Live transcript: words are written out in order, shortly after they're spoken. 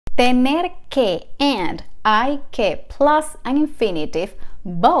Tener que and hay que plus an infinitive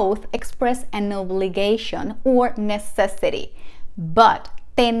both express an obligation or necessity, but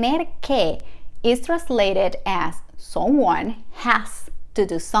tener que is translated as someone has to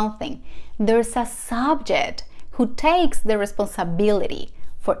do something. There's a subject who takes the responsibility.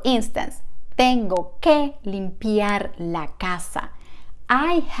 For instance, tengo que limpiar la casa.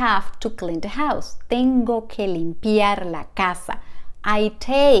 I have to clean the house. Tengo que limpiar la casa. I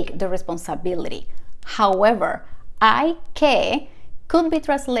take the responsibility. However, hay que could be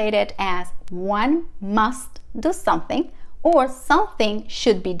translated as one must do something or something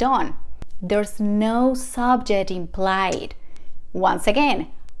should be done. There's no subject implied. Once again,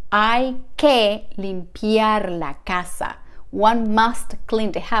 hay que limpiar la casa. One must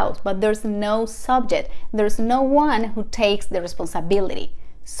clean the house, but there's no subject. There's no one who takes the responsibility.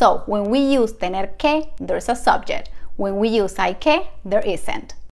 So when we use tener que, there's a subject. When we use hay que, there isn't.